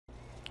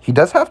He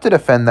does have to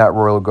defend that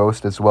Royal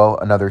Ghost as well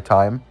another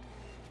time.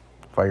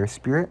 Fire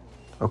Spirit.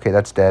 Okay,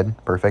 that's dead.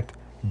 Perfect.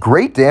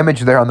 Great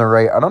damage there on the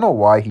right. I don't know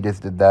why he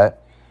just did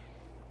that.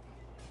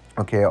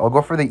 Okay, I'll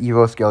go for the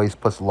Evo Skellies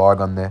plus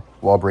Log on the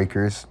Wall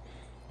Breakers.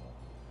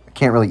 I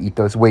can't really eat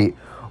those. Wait,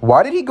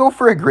 why did he go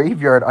for a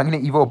Graveyard? I'm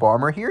going to Evo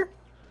Bomber here?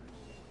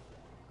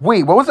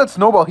 Wait, what was that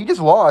Snowball? He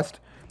just lost.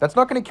 That's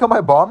not going to kill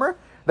my Bomber?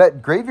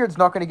 That Graveyard's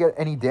not going to get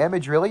any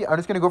damage, really. I'm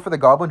just going to go for the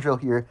Goblin Drill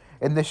here.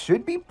 And this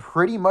should be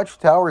pretty much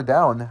tower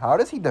down. How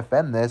does he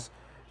defend this?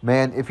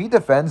 Man, if he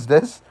defends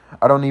this,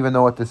 I don't even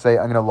know what to say.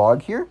 I'm going to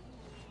Log here.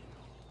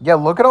 Yeah,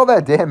 look at all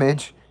that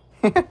damage.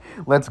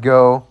 Let's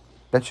go.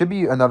 That should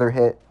be another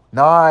hit.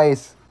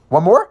 Nice.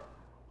 One more?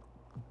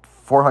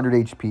 400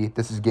 HP.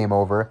 This is game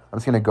over. I'm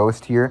just going to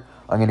Ghost here.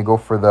 I'm going to go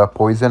for the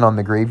Poison on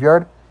the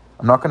Graveyard.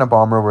 I'm not going to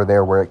Bomber over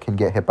there where it can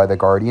get hit by the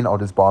Guardian. I'll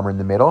just Bomber in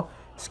the middle.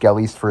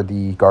 Skellies for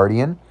the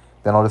Guardian.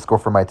 Then I'll just go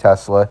for my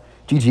Tesla.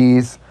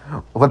 GG's.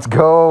 Let's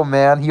go,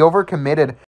 man. He overcommitted.